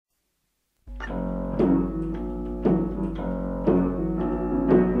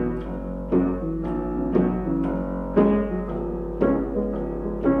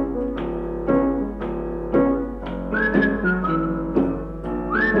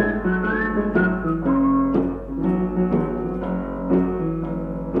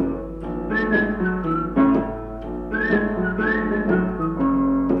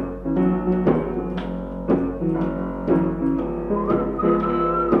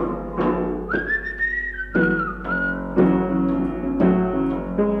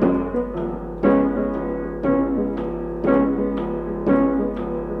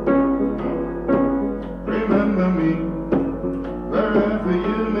Wherever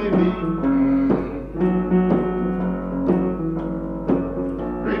you may be,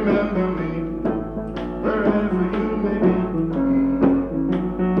 remember me, wherever you may be.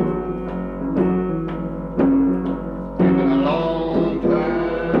 It's been a long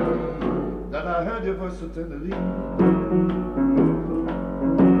time that I heard your voice so tenderly.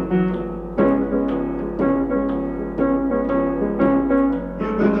 You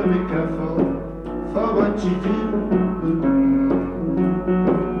better be careful for what you do.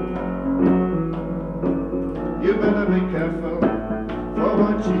 You better be careful for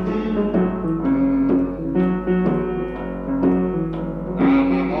what you do.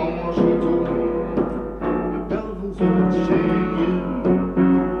 I'm almost told me the devil's watching you.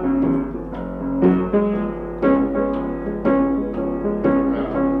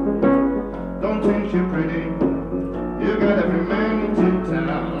 Don't think you're pretty, you got every man into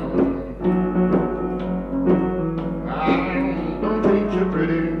town. Don't think you're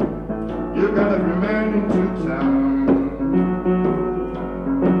pretty, you got every man into town.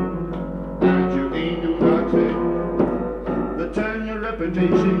 And you ain't do nothing but turn your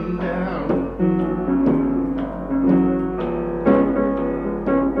reputation down.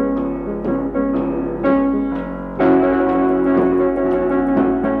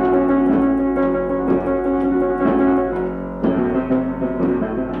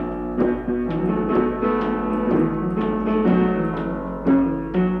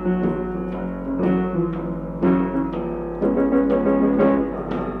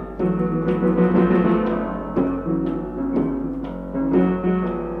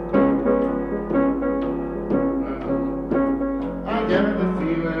 I got the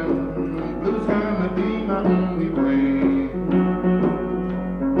feeling blue's gonna be my only way.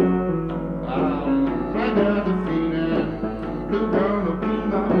 I got the feeling blue gonna be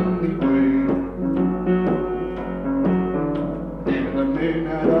my only way. In the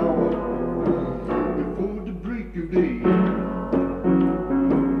midnight hour,